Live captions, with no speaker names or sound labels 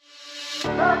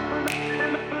Welcome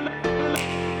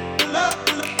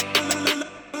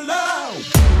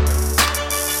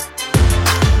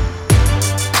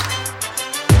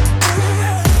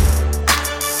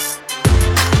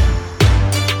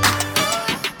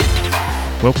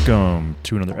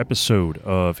to another episode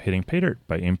of Hitting Pay Dirt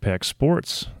by Impact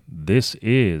Sports. This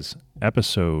is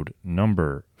episode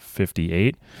number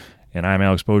 58, and I'm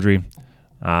Alex Beaudry.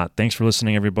 Thanks for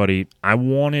listening, everybody. I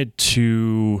wanted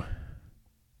to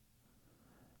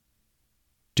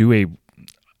do a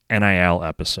NIL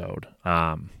episode.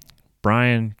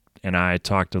 Brian and I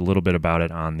talked a little bit about it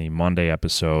on the Monday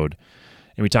episode,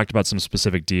 and we talked about some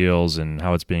specific deals and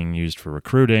how it's being used for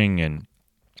recruiting and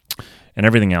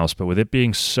everything else. But with it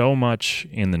being so much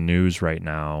in the news right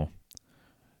now,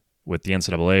 with the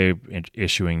NCAA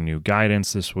issuing new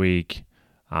guidance this week,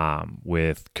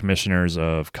 with commissioners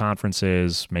of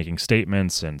conferences making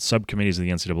statements and subcommittees of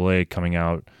the NCAA coming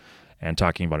out and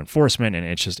talking about enforcement, and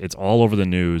it's all over the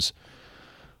news.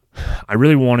 I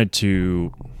really wanted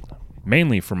to,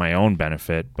 mainly for my own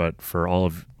benefit, but for all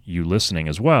of you listening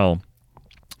as well,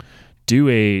 do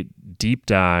a deep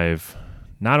dive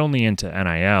not only into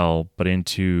NIL, but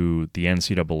into the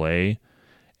NCAA,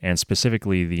 and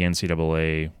specifically the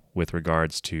NCAA with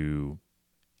regards to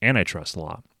antitrust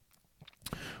law,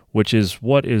 which is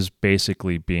what is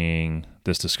basically being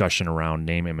this discussion around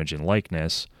name, image, and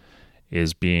likeness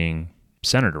is being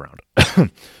centered around.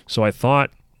 So I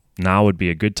thought now would be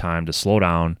a good time to slow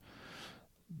down.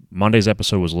 Monday's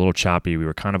episode was a little choppy. We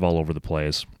were kind of all over the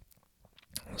place.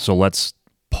 So let's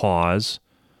pause,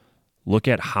 look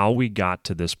at how we got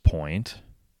to this point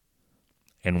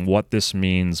and what this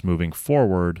means moving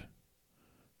forward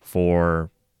for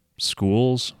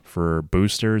schools, for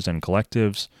boosters and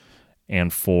collectives,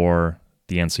 and for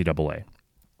the NCAA.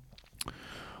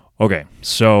 Okay,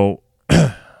 so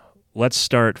let's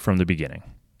start from the beginning.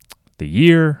 The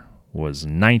year was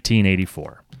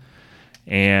 1984.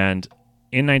 And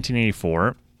in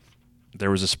 1984,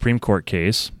 there was a Supreme Court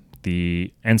case,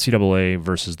 the NCAA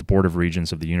versus the Board of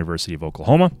Regents of the University of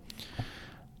Oklahoma.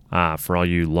 For all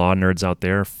you law nerds out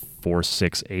there,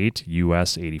 468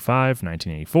 U.S. 85,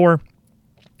 1984.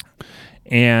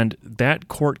 And that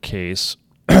court case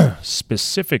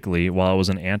specifically, while it was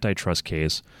an antitrust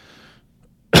case,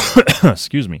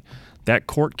 excuse me, that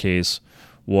court case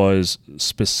was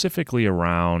specifically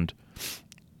around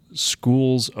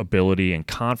schools' ability and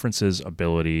conferences'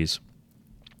 abilities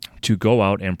to go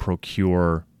out and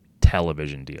procure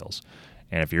television deals.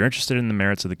 And if you're interested in the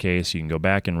merits of the case, you can go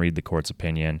back and read the court's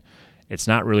opinion. It's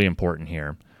not really important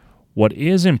here. What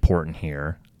is important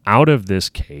here out of this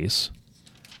case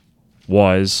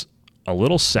was a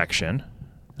little section,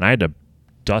 and I had to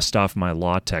dust off my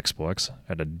law textbooks. I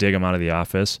had to dig them out of the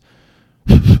office,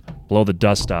 blow the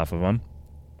dust off of them.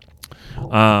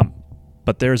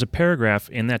 But there's a paragraph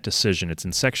in that decision. It's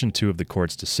in section 2 of the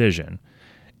court's decision.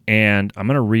 And I'm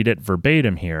going to read it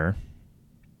verbatim here,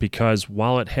 because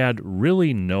while it had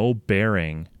really no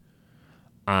bearing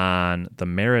on the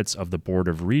merits of the Board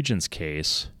of Regents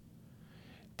case,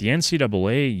 the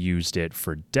NCAA used it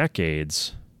for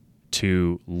decades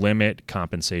to limit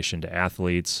compensation to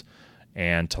athletes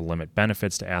and to limit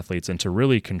benefits to athletes and to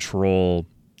really control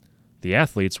the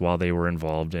athletes while they were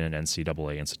involved in an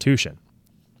NCAA institution.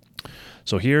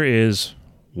 So here is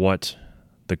what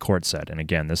the court said. And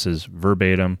again, this is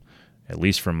verbatim, at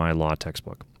least from my law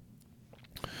textbook.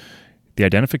 The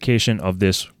identification of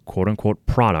this quote-unquote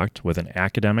product with an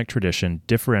academic tradition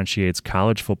differentiates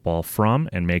college football from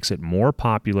and makes it more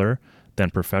popular than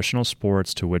professional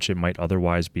sports to which it might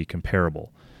otherwise be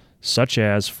comparable, such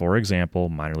as, for example,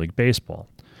 minor league baseball.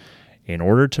 In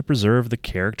order to preserve the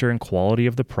character and quality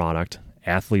of the product,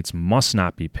 athletes must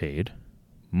not be paid,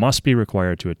 must be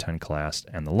required to attend class,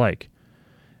 and the like.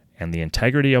 And the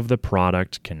integrity of the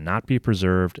product cannot be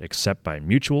preserved except by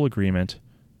mutual agreement.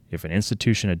 If an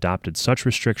institution adopted such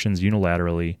restrictions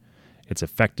unilaterally, its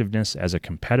effectiveness as a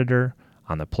competitor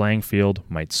on the playing field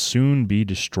might soon be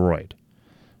destroyed.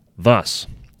 Thus,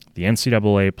 the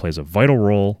NCAA plays a vital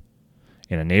role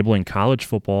in enabling college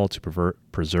football to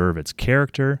preserve its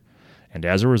character, and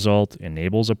as a result,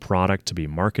 enables a product to be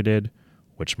marketed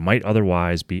which might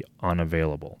otherwise be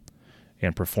unavailable.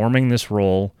 In performing this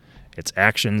role, its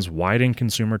actions widen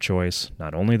consumer choice,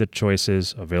 not only the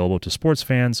choices available to sports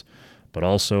fans, but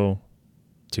also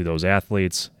to those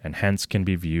athletes, and hence can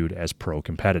be viewed as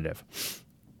pro-competitive.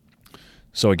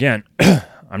 So again,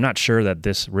 I'm not sure that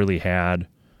this really had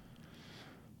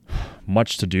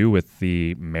much to do with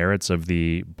the merits of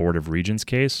the Board of Regents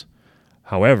case.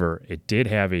 However, it did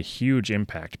have a huge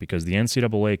impact because the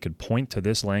NCAA could point to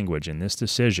this language in this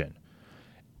decision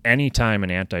anytime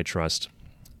an antitrust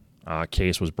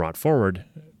case was brought forward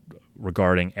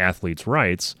regarding athletes'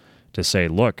 rights to say,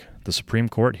 look, the Supreme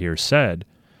Court here said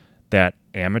that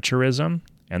amateurism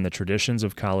and the traditions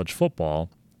of college football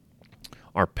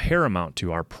are paramount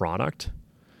to our product.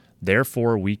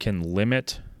 Therefore, we can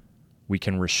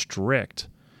restrict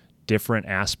different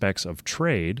aspects of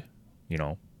trade,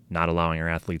 not allowing our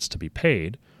athletes to be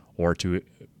paid or to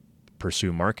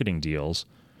pursue marketing deals,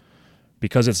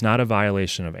 because it's not a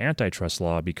violation of antitrust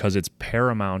law, because it's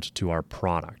paramount to our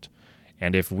product.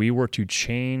 And if we were to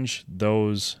change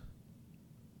those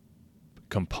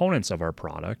components of our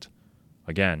product,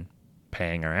 again,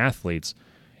 paying our athletes,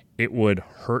 it would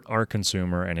hurt our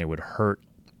consumer and it would hurt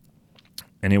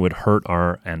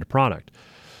our end product.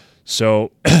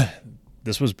 So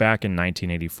this was back in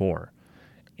 1984,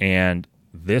 and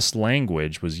this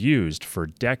language was used for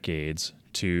decades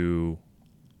to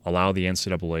allow the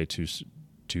NCAA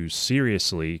to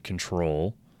seriously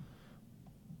control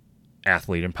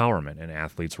athlete empowerment and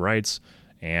athletes' rights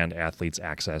and athletes'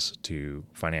 access to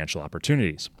financial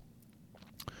opportunities.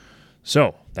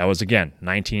 So that was, again,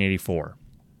 1984.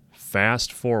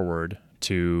 Fast forward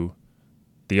to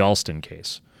the Alston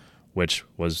case, which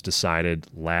was decided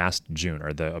last June,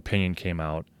 or the opinion came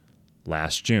out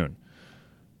last June.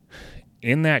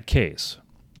 In that case,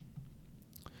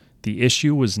 the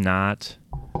issue was not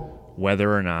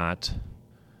whether or not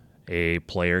a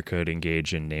player could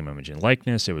engage in name, image, and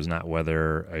likeness. It was not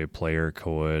whether a player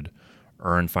could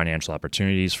earn financial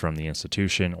opportunities from the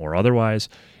institution or otherwise.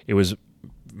 It was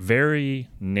very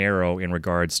narrow in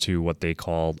regards to what they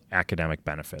called academic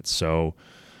benefits. So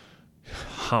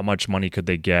how much money could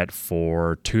they get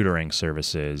for tutoring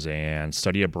services and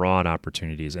study abroad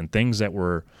opportunities and things that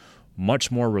were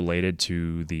much more related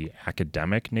to the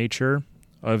academic nature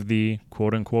of the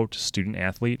quote-unquote student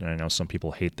athlete. And I know some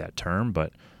people hate that term,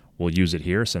 but we'll use it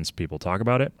here since people talk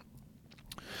about it.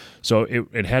 So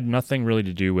it had nothing really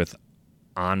to do with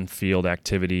on-field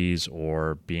activities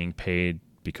or being paid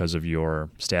because of your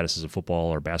status as a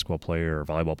football or basketball player or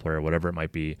volleyball player, or whatever it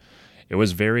might be. It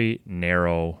was very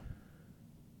narrow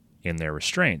in their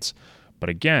restraints. But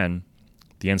again,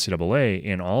 the NCAA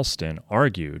in Alston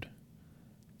argued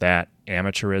that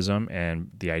amateurism and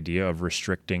the idea of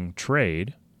restricting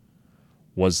trade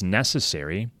was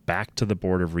necessary, back to the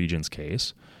Board of Regents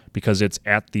case, because it's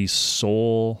at the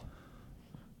sole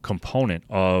component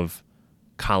of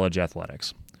college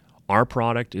athletics. Our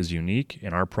product is unique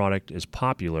and our product is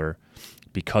popular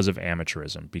because of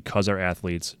amateurism, because our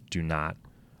athletes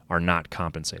are not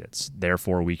compensated.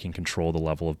 Therefore, we can control the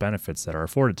level of benefits that are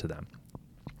afforded to them.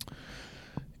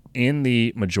 In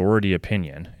the majority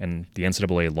opinion, and the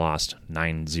NCAA lost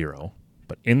 9-0,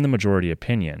 but in the majority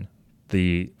opinion,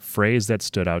 the phrase that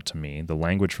stood out to me, the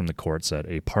language from the court said,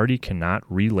 a party cannot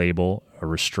relabel a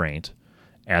restraint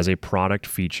as a product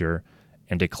feature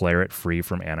and declare it free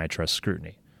from antitrust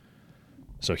scrutiny.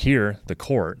 So here, the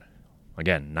court,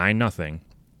 again, 9-0,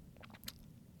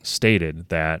 stated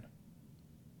that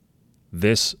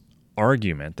this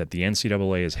argument that the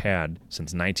NCAA has had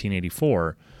since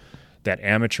 1984, that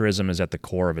amateurism is at the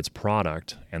core of its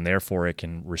product and therefore it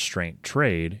can restrain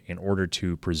trade in order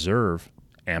to preserve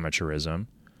amateurism,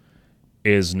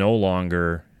 is no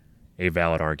longer a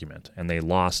valid argument. And they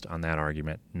lost on that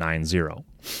argument 9-0.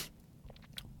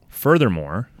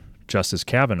 Furthermore, Justice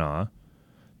Kavanaugh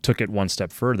took it one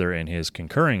step further in his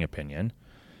concurring opinion,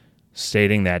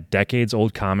 stating that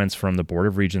decades-old comments from the Board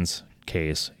of Regents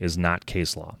case is not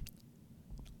case law.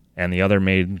 And the other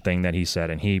main thing that he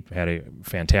said, and he had a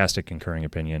fantastic concurring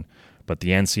opinion, but the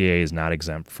NCAA is not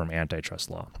exempt from antitrust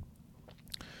law.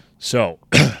 So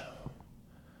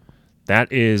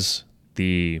that is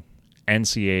the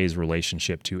NCAA's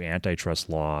relationship to antitrust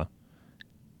law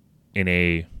in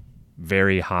a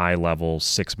very high-level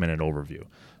 6-minute overview.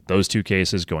 Those two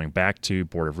cases going back to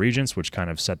Board of Regents, which kind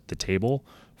of set the table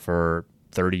for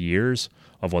 30 years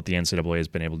of what the NCAA has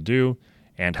been able to do,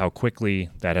 and how quickly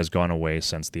that has gone away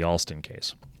since the Alston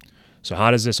case. So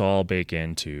how does this all bake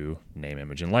into name,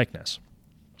 image, and likeness?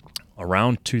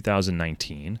 Around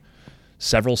 2019,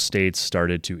 several states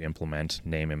started to implement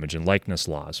name, image, and likeness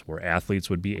laws where athletes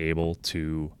would be able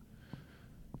to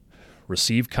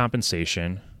receive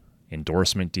compensation,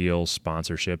 endorsement deals,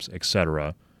 sponsorships,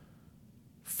 etc.,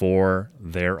 for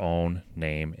their own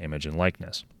name, image, and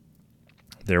likeness.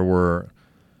 There were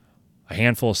a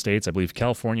handful of states. I believe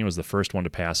California was the first one to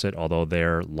pass it, although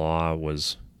their law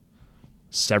was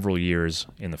several years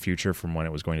in the future from when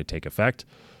it was going to take effect.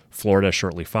 Florida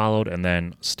shortly followed, and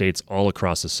then states all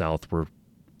across the South were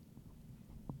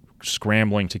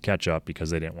scrambling to catch up because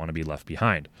they didn't want to be left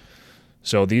behind.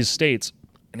 So these states,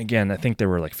 and again, I think there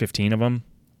were like 15 of them,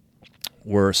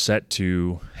 were set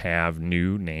to have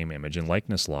new name, image, and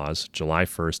likeness laws July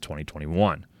 1st,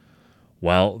 2021.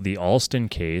 Well, the Alston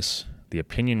case, the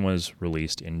opinion was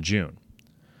released in June.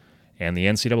 And the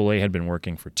NCAA had been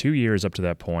working for 2 years up to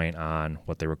that point on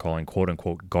what they were calling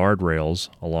quote-unquote guardrails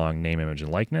along name, image,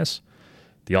 and likeness.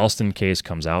 The Alston case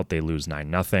comes out, they lose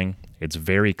 9-0. It's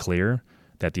very clear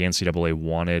that the NCAA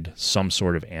wanted some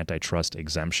sort of antitrust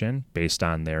exemption based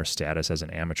on their status as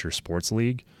an amateur sports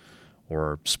league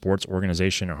or sports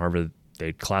organization, or however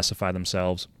they classify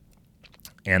themselves.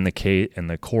 And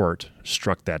the court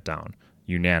struck that down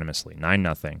unanimously,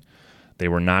 9-0. They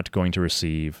were not going to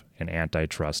receive an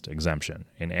antitrust exemption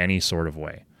in any sort of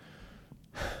way.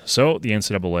 So the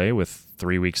NCAA, with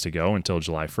 3 weeks to go until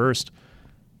July 1st,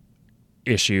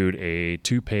 issued a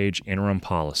 2-page interim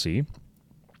policy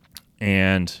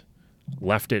and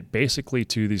left it basically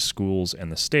to the schools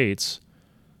and the states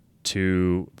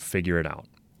to figure it out.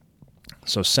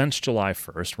 So since July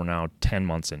 1st, we're now 10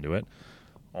 months into it,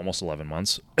 almost 11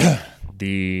 months,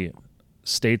 the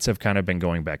states have kind of been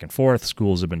going back and forth.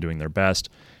 Schools have been doing their best.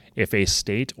 If a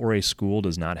state or a school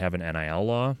does not have an NIL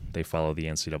law, they follow the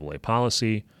NCAA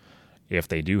policy. If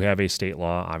they do have a state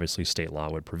law, obviously state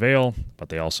law would prevail, but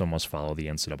they also must follow the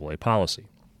NCAA policy.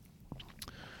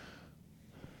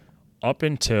 Up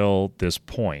until this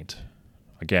point,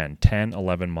 again, 10,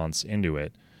 11 months into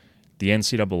it, the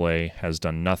NCAA has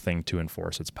done nothing to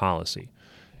enforce its policy.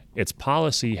 Its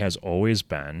policy has always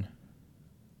been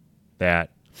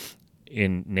that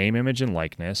in name, image, and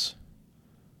likeness,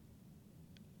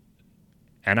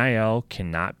 NIL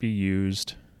cannot be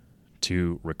used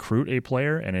to recruit a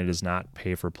player, and it is not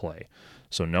pay for play.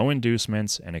 So no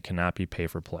inducements, and it cannot be pay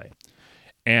for play.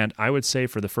 And I would say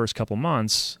for the first couple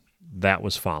months, that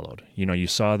was followed. You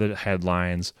saw the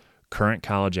headlines, current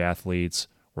college athletes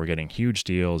were getting huge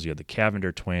deals. You had the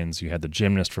Cavender twins, you had the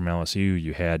gymnast from LSU,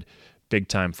 you had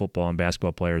big-time football and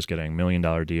basketball players getting $1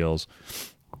 million deals.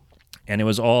 And it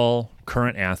was all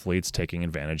current athletes taking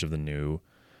advantage of the new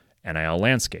NIL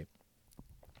landscape.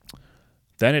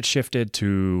 Then it shifted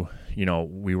to,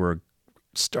 we were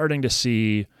starting to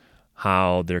see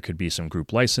how there could be some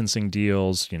group licensing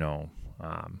deals,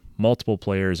 multiple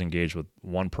players engaged with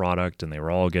one product and they were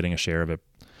all getting a share of it.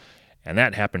 And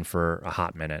that happened for a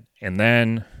hot minute. And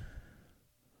then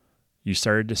you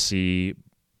started to see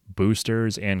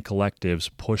boosters and collectives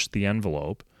push the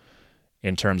envelope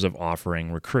in terms of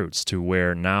offering recruits to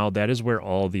where now that is where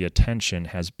all the attention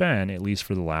has been, at least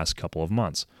for the last couple of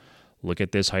months. Look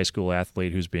at this high school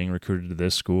athlete who's being recruited to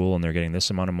this school and they're getting this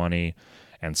amount of money.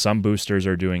 And some boosters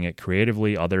are doing it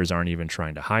creatively. Others aren't even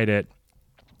trying to hide it.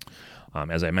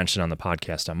 As I mentioned on the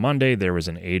podcast on Monday, there was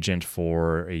an agent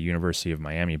for a University of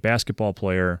Miami basketball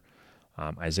player,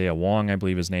 Isaiah Wong, I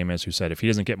believe his name is, who said if he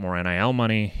doesn't get more NIL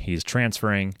money, he's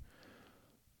transferring.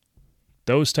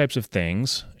 Those types of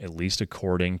things, at least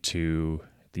according to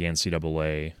the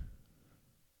NCAA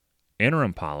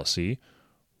interim policy,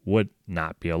 would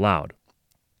not be allowed.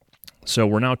 So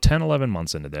we're now 10, 11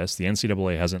 months into this. The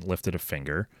NCAA hasn't lifted a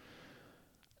finger.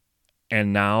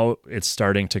 And now it's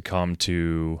starting to come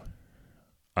to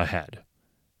a head.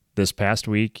 This past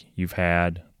week, you've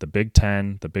had the Big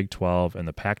 10, the Big 12, and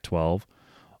the Pac-12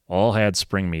 all had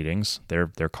spring meetings, their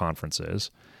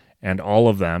conferences, and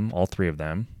all three of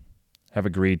them, have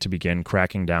agreed to begin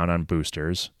cracking down on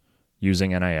boosters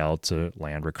using NIL to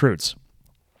land recruits.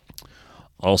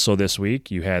 Also this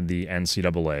week, you had the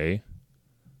NCAA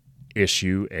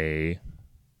issue a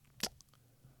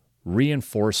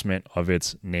reinforcement of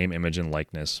its name, image, and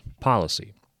likeness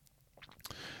policy.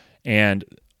 And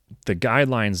the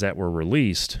guidelines that were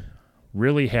released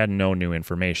really had no new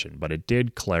information, but it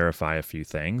did clarify a few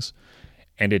things,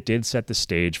 and it did set the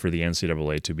stage for the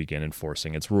NCAA to begin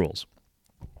enforcing its rules.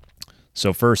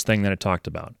 So first thing that it talked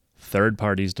about, third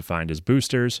parties defined as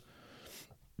boosters.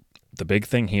 The big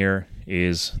thing here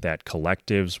is that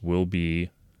collectives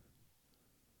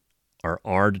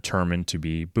are determined to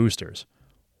be boosters.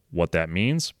 What that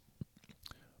means,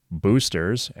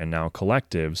 boosters and now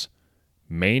collectives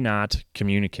may not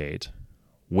communicate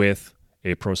with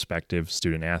a prospective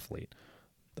student athlete,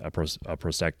 a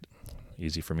prospective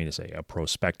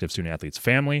student athlete's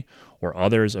family or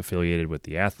others affiliated with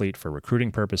the athlete for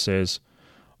recruiting purposes,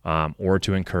 or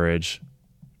to encourage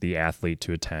the athlete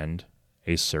to attend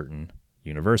a certain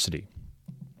university.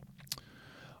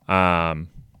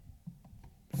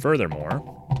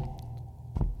 Furthermore,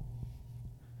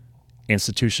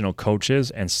 institutional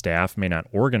coaches and staff may not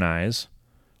organize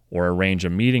or arrange a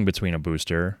meeting between a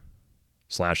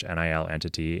booster/NIL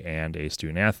entity and a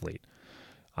student athlete.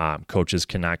 Coaches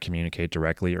cannot communicate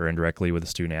directly or indirectly with a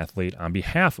student athlete on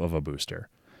behalf of a booster.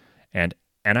 And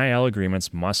NIL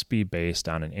agreements must be based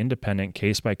on an independent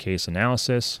case-by-case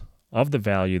analysis of the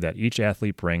value that each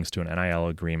athlete brings to an NIL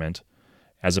agreement,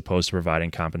 as opposed to providing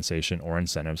compensation or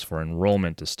incentives for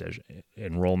enrollment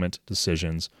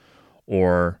decisions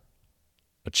or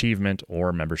achievement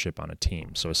or membership on a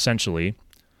team. So essentially,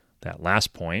 that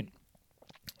last point,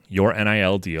 your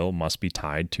NIL deal must be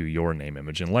tied to your name,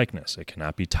 image, and likeness. It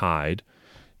cannot be tied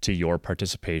to your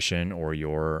participation or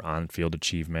your on-field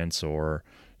achievements or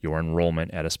your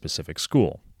enrollment at a specific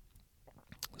school.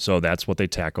 So that's what they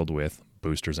tackled with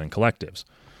boosters and collectives.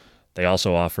 They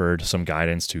also offered some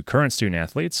guidance to current student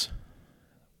athletes.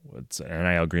 It's an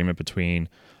NIL agreement between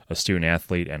a student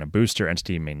athlete and a booster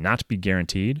entity may not be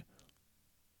guaranteed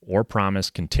or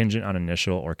promised contingent on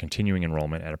initial or continuing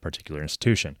enrollment at a particular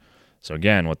institution. So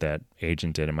again, what that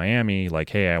agent did in Miami, like,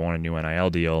 hey, I want a new NIL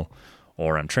deal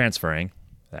or I'm transferring,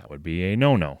 that would be a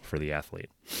no-no for the athlete.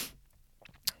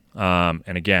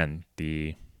 And again,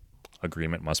 the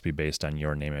agreement must be based on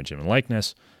your name, image, and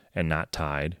likeness and not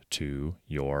tied to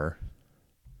your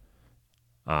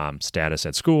status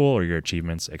at school or your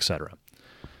achievements, etc.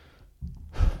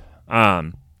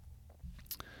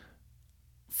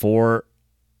 For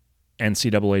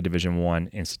NCAA Division I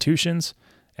institutions,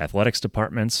 athletics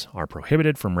departments are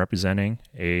prohibited from representing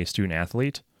a student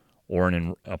athlete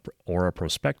or a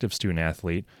prospective student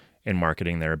athlete in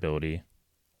marketing their ability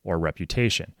or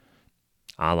reputation.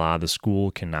 A la the school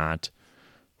cannot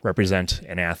represent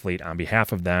an athlete on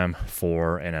behalf of them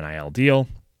for an NIL deal.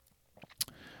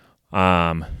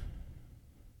 Kind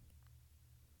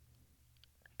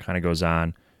of goes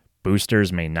on.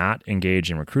 Boosters may not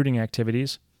engage in recruiting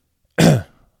activities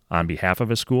on behalf of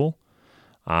a school.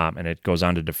 And it goes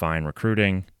on to define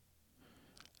recruiting.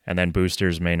 And then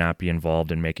boosters may not be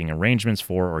involved in making arrangements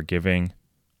for or giving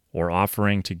or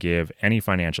offering to give any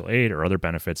financial aid or other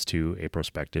benefits to a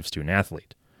prospective student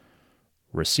athlete.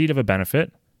 Receipt of a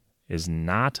benefit is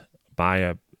not by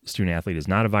a student athlete is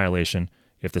not a violation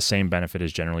if the same benefit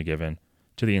is generally given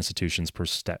to the institution's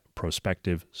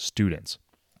prospective students.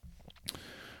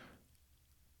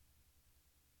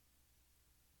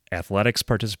 Athletics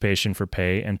participation for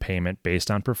pay and payment based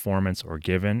on performance or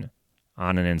given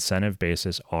on an incentive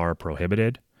basis are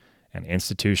prohibited, and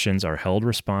institutions are held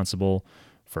responsible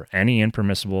for any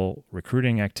impermissible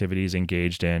recruiting activities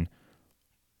engaged in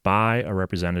by a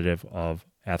representative of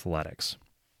athletics.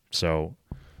 So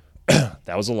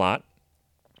that was a lot.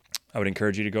 I would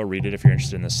encourage you to go read it if you're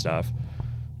interested in this stuff.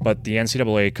 But the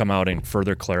NCAA come out and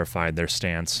further clarified their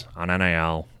stance on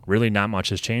NIL. Really not much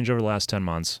has changed over the last 10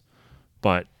 months,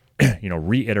 but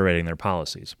reiterating their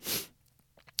policies.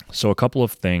 So a couple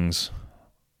of things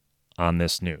on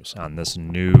this news, on this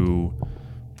new,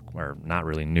 or not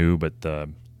really new, but the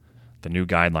new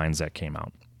guidelines that came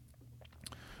out.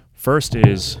 First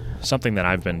is something that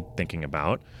I've been thinking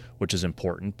about, which is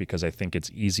important because I think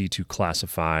it's easy to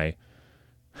classify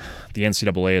the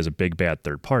NCAA as a big bad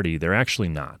third party. They're actually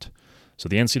not. So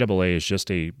the NCAA is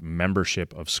just a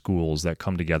membership of schools that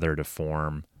come together to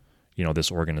form,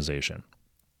 this organization.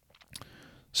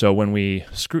 So when we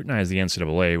scrutinize the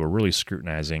NCAA, we're really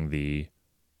scrutinizing the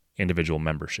individual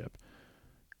membership.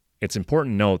 It's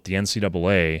important to note the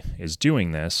NCAA is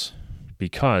doing this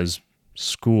because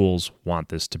schools want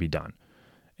this to be done.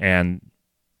 And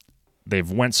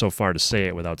they've went so far to say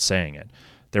it without saying it.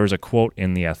 There was a quote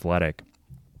in The Athletic.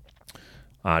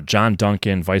 John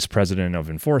Duncan, vice president of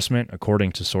enforcement,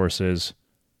 according to sources,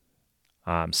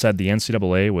 said the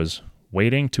NCAA was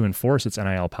waiting to enforce its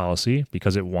NIL policy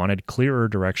because it wanted clearer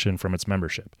direction from its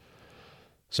membership.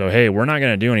 So, hey, we're not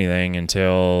going to do anything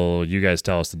until you guys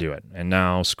tell us to do it. And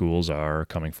now schools are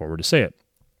coming forward to say it.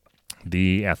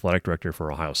 The athletic director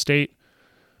for Ohio State,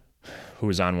 who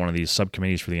is on one of these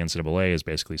subcommittees for the NCAA, has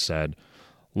basically said,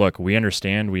 look, we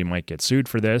understand we might get sued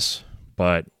for this,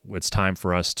 but it's time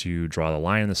for us to draw the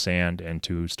line in the sand and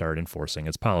to start enforcing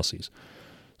its policies.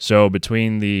 So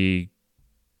between the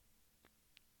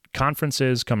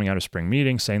conferences coming out of spring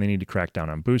meetings saying they need to crack down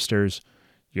on boosters,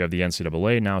 you have the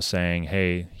NCAA now saying,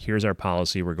 hey, here's our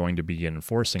policy. We're going to begin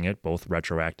enforcing it, both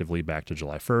retroactively back to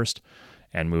July 1st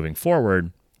and moving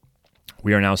forward.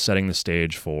 We are now setting the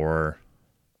stage for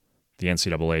the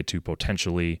NCAA to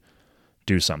potentially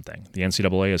do something. The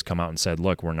NCAA has come out and said,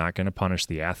 look, we're not going to punish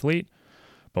the athlete,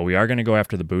 but we are going to go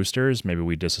after the boosters. Maybe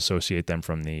we disassociate them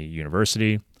from the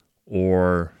university,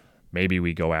 or maybe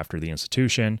we go after the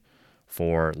institution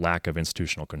for lack of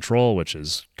institutional control, which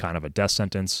is kind of a death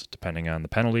sentence, depending on the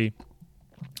penalty.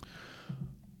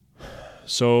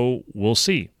 So we'll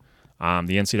see. The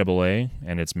NCAA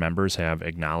and its members have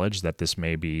acknowledged that this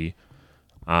may be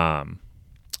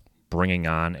bringing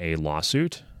on a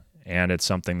lawsuit, and it's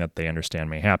something that they understand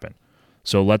may happen.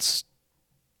 So let's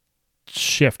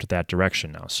shift that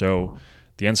direction now. So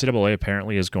the NCAA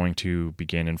apparently is going to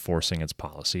begin enforcing its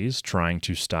policies, trying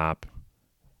to stop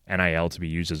NIL to be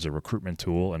used as a recruitment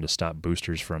tool and to stop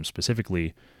boosters from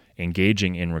specifically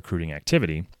engaging in recruiting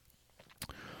activity.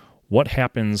 What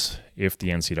happens if the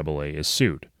NCAA is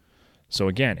sued? So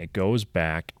again, it goes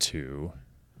back to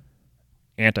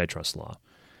antitrust law.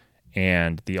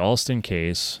 And the Alston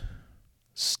case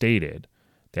stated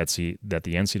that the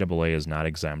NCAA is not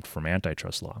exempt from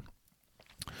antitrust law.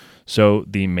 So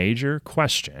the major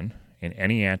question in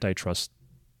any antitrust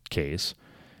case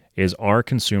is, are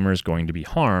consumers going to be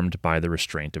harmed by the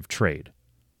restraint of trade?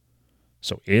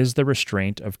 So is the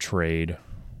restraint of trade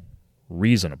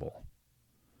reasonable?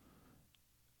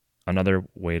 Another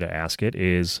way to ask it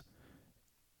is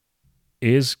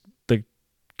the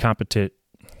competition...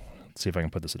 Let's see if I can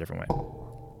put this a different way.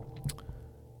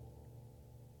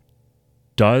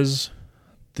 Does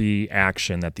the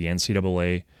action that the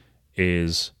NCAA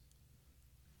is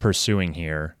pursuing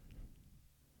here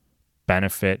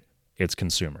benefit its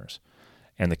consumers?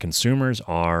 And the consumers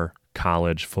are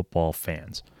college football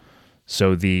fans.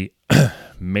 So the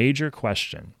major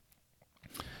question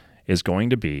is going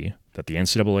to be that the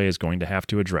NCAA is going to have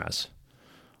to address: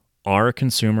 are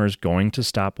consumers going to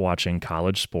stop watching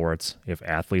college sports if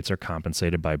athletes are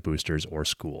compensated by boosters or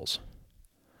schools?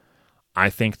 I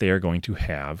think they are going to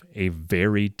have a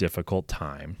very difficult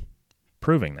time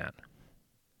proving that.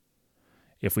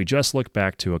 If we just look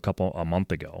back to a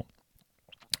month ago,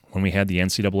 when we had the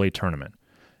NCAA tournament,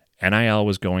 NIL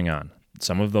was going on.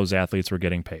 Some of those athletes were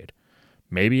getting paid.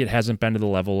 Maybe it hasn't been to the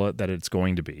level that it's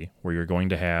going to be, where you're going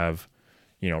to have,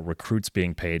 recruits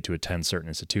being paid to attend certain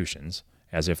institutions,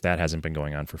 as if that hasn't been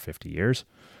going on for 50 years.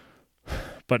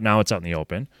 But now it's out in the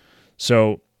open.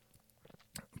 So,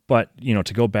 but,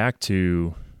 to go back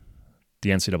to the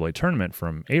NCAA tournament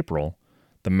from April,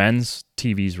 the men's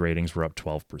TV's ratings were up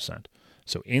 12%.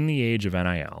 So in the age of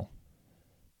NIL,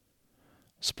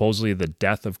 supposedly the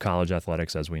death of college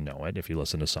athletics as we know it, if you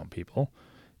listen to some people,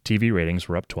 TV ratings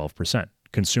were up 12%.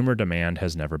 Consumer demand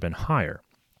has never been higher.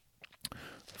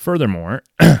 Furthermore,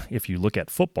 if you look at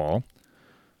football,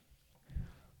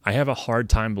 I have a hard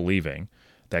time believing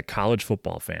that college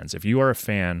football fans, if you are a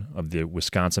fan of the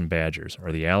Wisconsin Badgers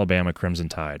or the Alabama Crimson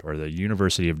Tide or the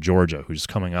University of Georgia, who's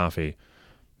coming off a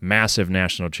massive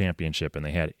national championship and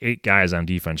they had 8 guys on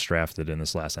defense drafted in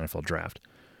this last NFL draft,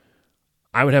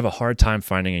 I would have a hard time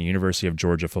finding a University of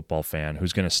Georgia football fan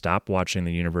who's going to stop watching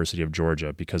the University of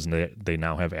Georgia because they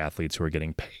now have athletes who are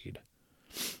getting paid.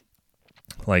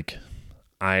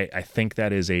 I think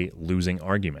that is a losing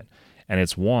argument. And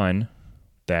it's one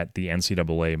that the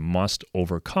NCAA must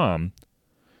overcome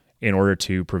in order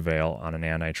to prevail on an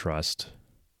antitrust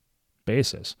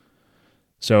basis.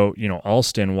 So,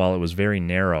 Alston, while it was very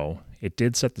narrow, it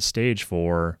did set the stage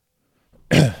for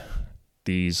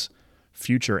these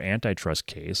future antitrust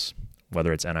case,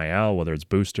 whether it's NIL, whether it's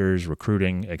boosters,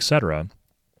 recruiting, etc.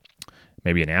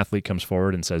 Maybe an athlete comes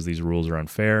forward and says these rules are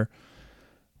unfair.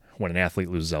 When an athlete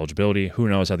loses eligibility, who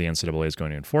knows how the NCAA is going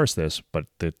to enforce this, but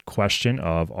the question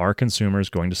of, are consumers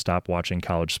going to stop watching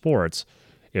college sports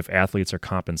if athletes are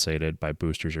compensated by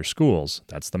boosters or schools?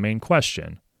 That's the main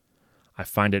question. I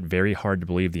find it very hard to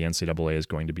believe the NCAA is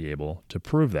going to be able to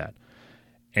prove that.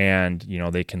 And,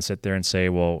 they can sit there and say,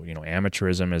 well,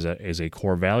 amateurism is a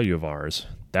core value of ours.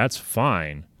 That's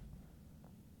fine.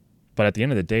 But at the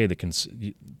end of the day,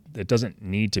 it doesn't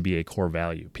need to be a core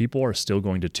value. People are still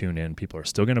going to tune in. People are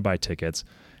still going to buy tickets.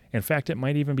 In fact, it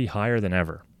might even be higher than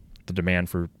ever, the demand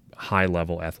for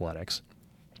high-level athletics.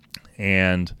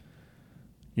 And,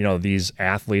 these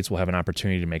athletes will have an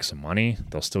opportunity to make some money.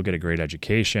 They'll still get a great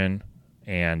education,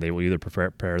 and they will either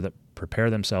prepare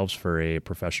themselves for a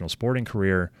professional sporting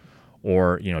career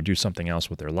or, do something else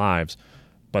with their lives.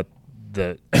 But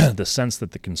the sense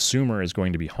that the consumer is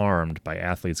going to be harmed by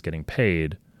athletes getting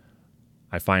paid,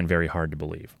 I find very hard to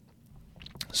believe.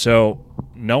 So,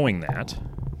 knowing that,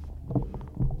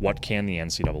 what can the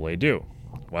NCAA do?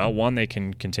 Well, one, they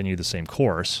can continue the same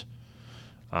course,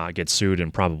 get sued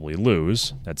and probably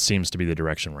lose. That seems to be the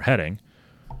direction we're heading.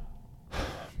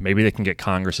 Maybe they can get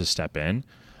Congress to step in.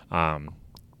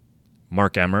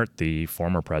 Mark Emmert, the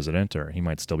former president, or he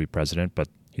might still be president, but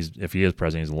if he is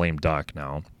president, he's a lame duck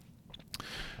now.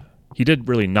 He did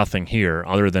really nothing here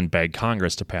other than beg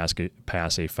Congress to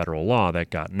pass a federal law that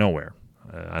got nowhere.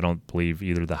 I don't believe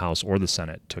either the House or the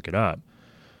Senate took it up.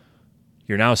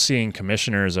 You're now seeing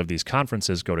commissioners of these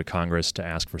conferences go to Congress to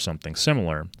ask for something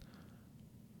similar.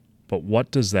 But what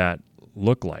does that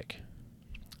look like?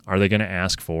 Are they going to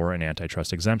ask for an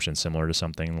antitrust exemption similar to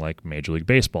something like Major League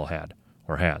Baseball had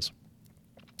or has?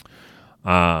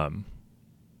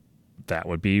 that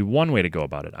would be one way to go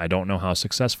about it. I don't know how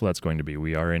successful that's going to be.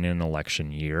 We are in an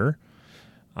election year.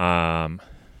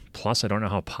 Plus, I don't know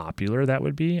how popular that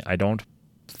would be. I don't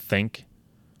think,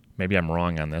 maybe I'm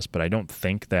wrong on this, but I don't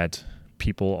think that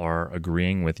people are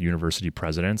agreeing with university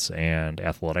presidents and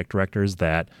athletic directors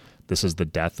that this is the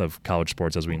death of college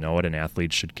sports as we know it, and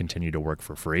athletes should continue to work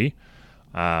for free.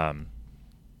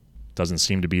 Doesn't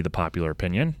seem to be the popular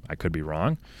opinion. I could be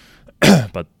wrong.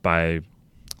 But by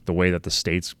the way that the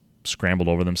states scrambled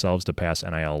over themselves to pass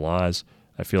NIL laws,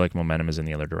 I feel like momentum is in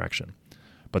the other direction.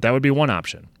 But that would be one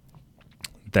option,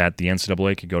 that the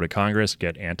NCAA could go to Congress,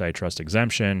 get antitrust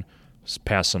exemption,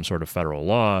 pass some sort of federal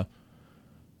law,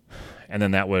 and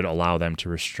then that would allow them to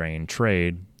restrain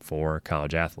trade for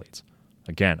college athletes.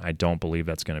 Again, I don't believe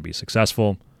that's going to be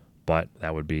successful, but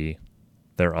that would be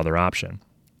their other option.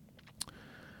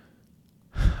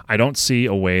 I don't see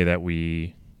a way that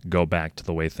we go back to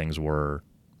the way things were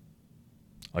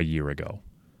a year ago.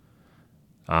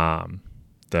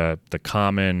 The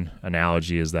common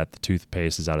analogy is that the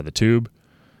toothpaste is out of the tube.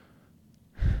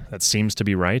 That seems to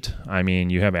be right. I mean,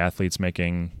 you have athletes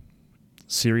making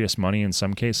serious money in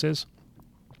some cases.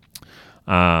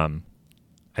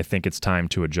 I think it's time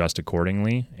to adjust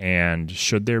accordingly. And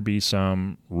should there be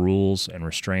some rules and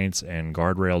restraints and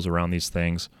guardrails around these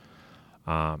things?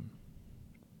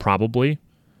 Probably.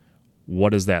 What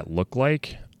does that look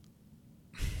like?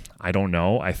 I don't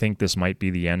know. I think this might be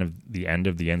the end of the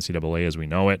NCAA as we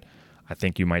know it. I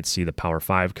think you might see the Power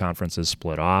 5 conferences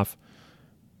split off.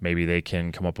 Maybe they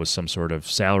can come up with some sort of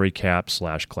salary cap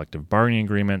 / collective bargaining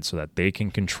agreement so that they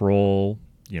can control,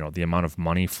 the amount of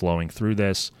money flowing through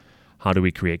this. How do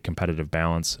we create competitive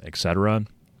balance, etc.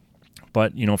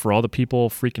 But, for all the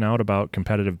people freaking out about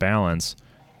competitive balance,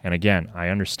 and again, I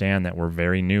understand that we're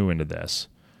very new into this.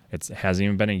 It hasn't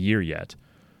even been a year yet.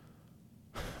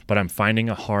 But I'm finding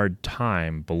a hard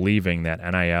time believing that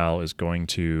NIL is going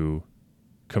to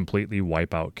completely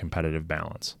wipe out competitive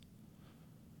balance.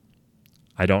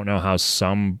 I don't know how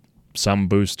some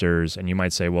boosters, and you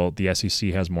might say, well, the SEC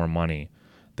has more money.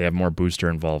 They have more booster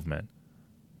involvement.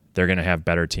 They're going to have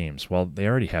better teams. Well, they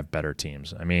already have better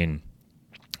teams. I mean,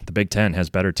 the Big Ten has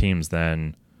better teams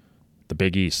than the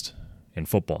Big East in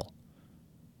football.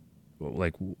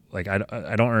 Like I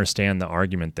don't understand the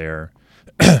argument there.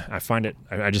 I find it,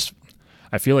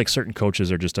 I feel like certain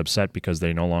coaches are just upset because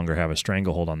they no longer have a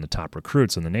stranglehold on the top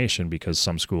recruits in the nation because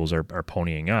some schools are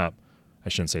ponying up. I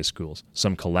shouldn't say schools.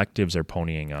 Some collectives are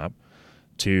ponying up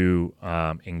to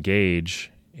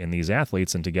engage in these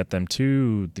athletes and to get them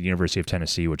to the University of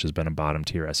Tennessee, which has been a bottom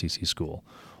tier SEC school.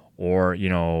 Or,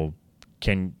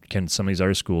 can some of these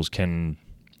other schools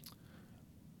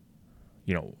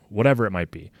whatever it might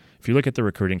be. If you look at the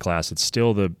recruiting class, it's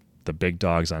still the big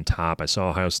dogs on top. I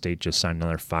saw Ohio State just signed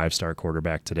another 5-star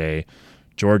quarterback today.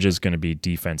 Georgia's going to be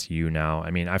defense U now.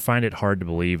 I mean, I find it hard to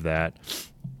believe that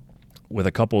with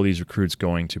a couple of these recruits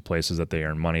going to places that they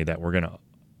earn money, that we're going to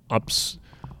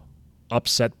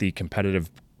upset the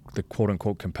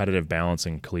quote-unquote competitive balance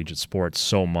in collegiate sports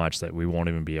so much that we won't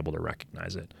even be able to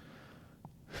recognize it.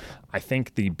 I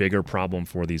think the bigger problem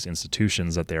for these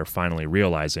institutions that they are finally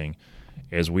realizing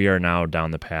is we are now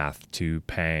down the path to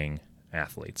paying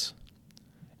athletes.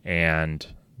 And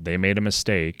they made a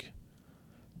mistake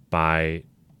by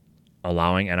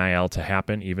allowing NIL to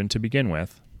happen even to begin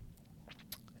with.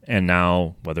 And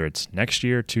now, whether it's next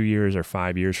year, 2 years, or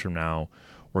 5 years from now,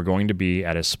 we're going to be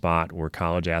at a spot where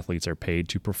college athletes are paid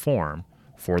to perform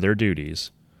for their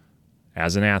duties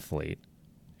as an athlete,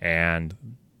 and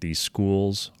these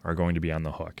schools are going to be on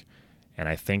the hook. And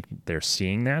I think they're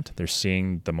seeing that. They're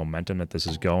seeing the momentum that this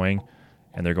is going,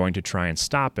 and they're going to try and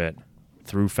stop it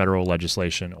through federal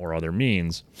legislation or other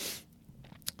means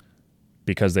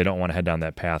because they don't want to head down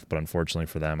that path. But unfortunately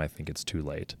for them, I think it's too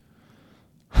late.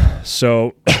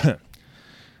 So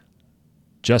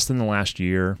just in the last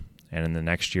year and in the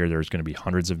next year, there's going to be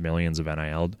hundreds of millions of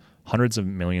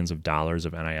dollars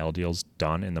of NIL deals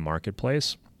done in the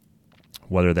marketplace,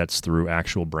 whether that's through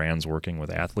actual brands working with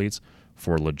athletes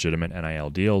for legitimate NIL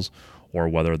deals, or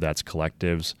whether that's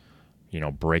collectives,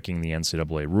 breaking the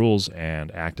NCAA rules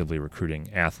and actively recruiting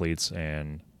athletes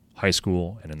in high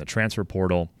school and in the transfer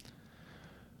portal.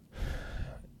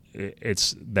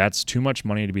 That's too much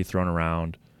money to be thrown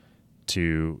around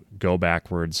to go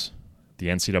backwards. The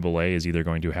NCAA is either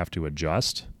going to have to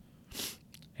adjust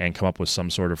and come up with some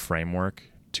sort of framework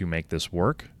to make this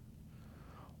work,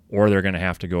 or they're going to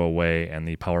have to go away, and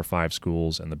the Power 5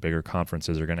 schools and the bigger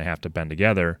conferences are going to have to band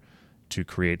together to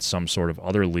create some sort of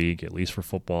other league, at least for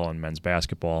football and men's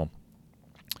basketball,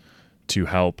 to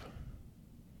help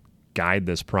guide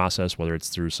this process, whether it's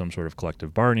through some sort of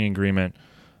collective bargaining agreement,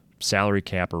 salary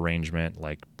cap arrangement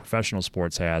like professional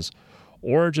sports has,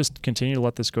 or just continue to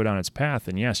let this go down its path.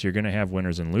 And yes, you're going to have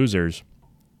winners and losers,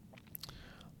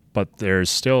 but there's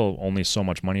still only so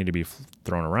much money to be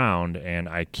thrown around, and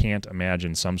I can't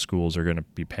imagine some schools are going to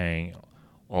be paying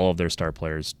all of their star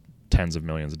players tens of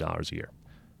millions of dollars a year.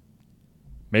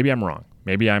 Maybe I'm wrong.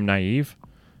 Maybe I'm naive.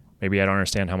 Maybe I don't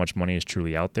understand how much money is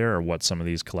truly out there or what some of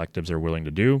these collectives are willing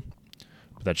to do.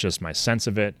 But that's just my sense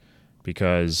of it,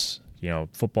 because,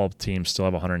 football teams still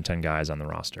have 110 guys on the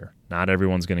roster. Not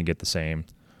everyone's going to get the same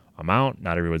amount.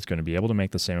 Not everyone's going to be able to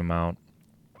make the same amount.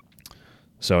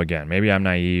 So again, maybe I'm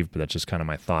naive, but that's just kind of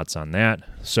my thoughts on that.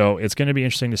 So it's going to be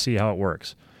interesting to see how it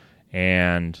works.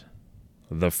 And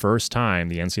the first time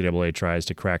the NCAA tries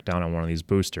to crack down on one of these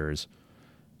boosters,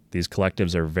 these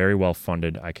collectives are very well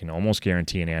funded. I can almost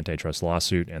guarantee an antitrust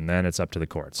lawsuit, and then it's up to the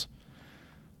courts.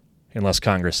 Unless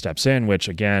Congress steps in, which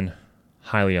again,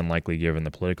 highly unlikely given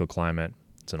the political climate.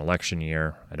 It's an election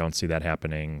year. I don't see that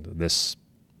happening this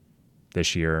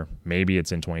year. Maybe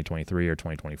it's in 2023 or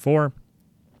 2024.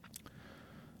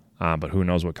 But who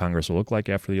knows what Congress will look like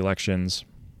after the elections?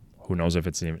 Who knows if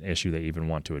it's an issue they even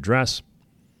want to address?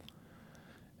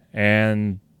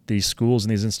 And these schools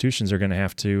and these institutions are going to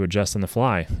have to adjust on the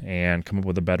fly and come up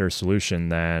with a better solution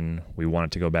than we want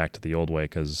it to go back to the old way,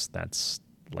 because that's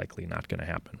likely not going to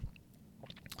happen.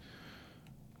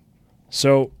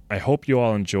 So I hope you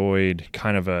all enjoyed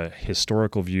kind of a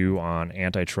historical view on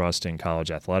antitrust in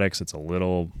college athletics. It's a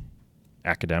little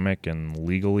academic and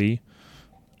legally,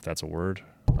 if that's a word.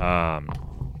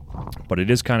 But it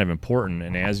is kind of important.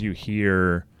 And as you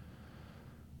hear,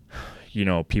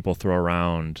 people throw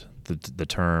around the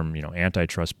term,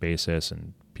 antitrust basis,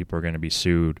 and people are going to be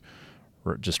sued,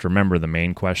 just remember the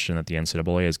main question that the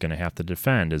NCAA is going to have to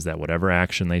defend is that whatever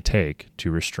action they take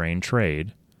to restrain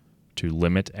trade, to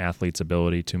limit athletes'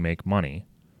 ability to make money,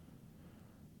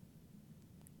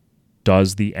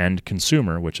 does the end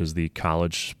consumer, which is the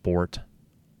college sport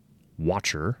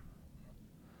watcher,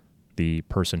 the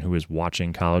person who is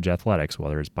watching college athletics,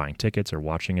 whether it's buying tickets or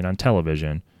watching it on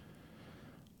television,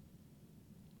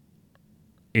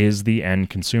 is the end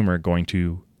consumer going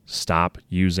to stop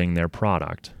using their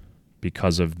product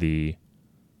because of the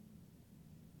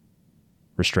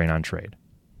restraint on trade?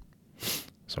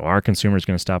 So our consumer is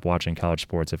going to stop watching college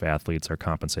sports if athletes are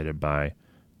compensated by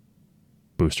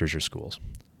boosters or schools.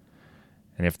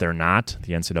 And if they're not,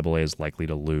 the NCAA is likely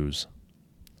to lose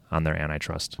on their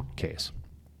antitrust case.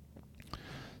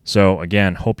 So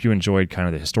again, hope you enjoyed kind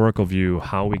of the historical view,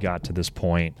 how we got to this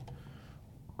point,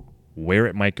 where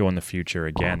it might go in the future.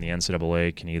 Again, the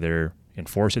NCAA can either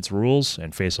enforce its rules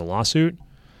and face a lawsuit.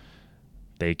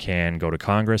 They can go to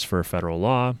Congress for a federal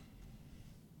law,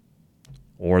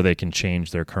 or they can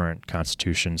change their current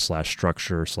constitution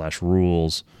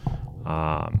 /structure/rules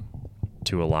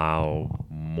to allow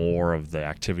more of the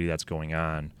activity that's going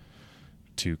on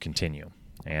to continue.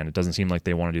 And it doesn't seem like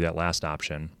they want to do that last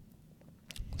option.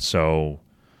 So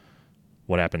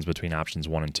what happens between options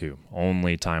 1 and 2?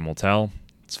 Only time will tell.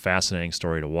 It's a fascinating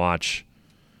story to watch.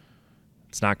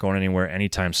 It's not going anywhere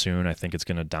anytime soon. I think it's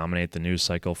going to dominate the news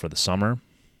cycle for the summer,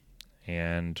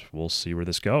 and we'll see where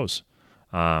this goes.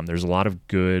 There's a lot of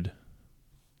good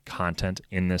content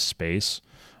in this space.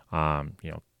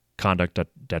 Conduct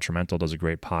Detrimental does a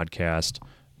great podcast.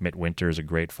 Mitt Winter is a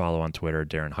great follow on Twitter.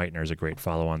 Darren Heitner is a great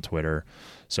follow on Twitter.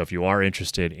 So if you are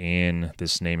interested in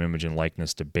this name, image, and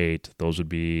likeness debate, those would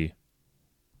be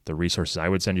the resources I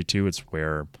would send you to. It's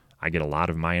where I get a lot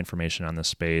of my information on this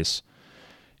space.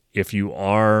 If you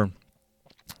are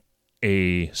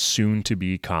a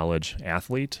soon-to-be college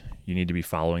athlete, you need to be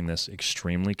following this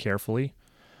extremely carefully,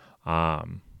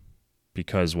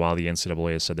 because while the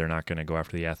NCAA has said they're not going to go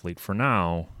after the athlete for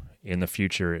now, in the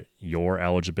future, your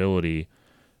eligibility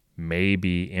may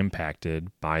be impacted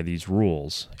by these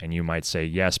rules. And you might say,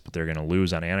 yes, but they're going to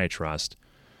lose on antitrust.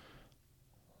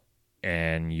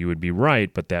 And you would be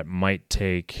right, but that might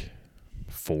take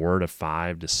 4 to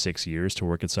 5 to 6 years to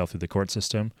work itself through the court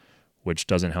system, which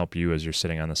doesn't help you as you're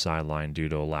sitting on the sideline due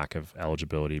to a lack of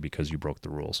eligibility because you broke the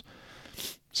rules.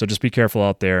 So just be careful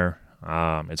out there.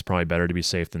 It's probably better to be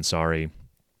safe than sorry.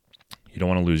 You don't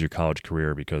want to lose your college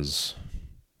career because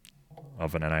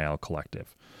of an NIL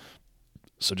collective.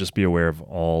 So just be aware of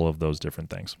all of those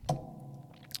different things.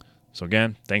 So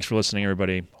again, thanks for listening,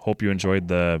 everybody. Hope you enjoyed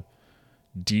the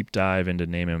deep dive into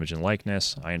name, image, and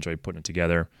likeness. I enjoyed putting it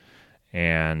together,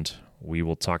 and we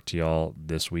will talk to y'all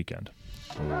this weekend.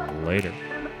 Later.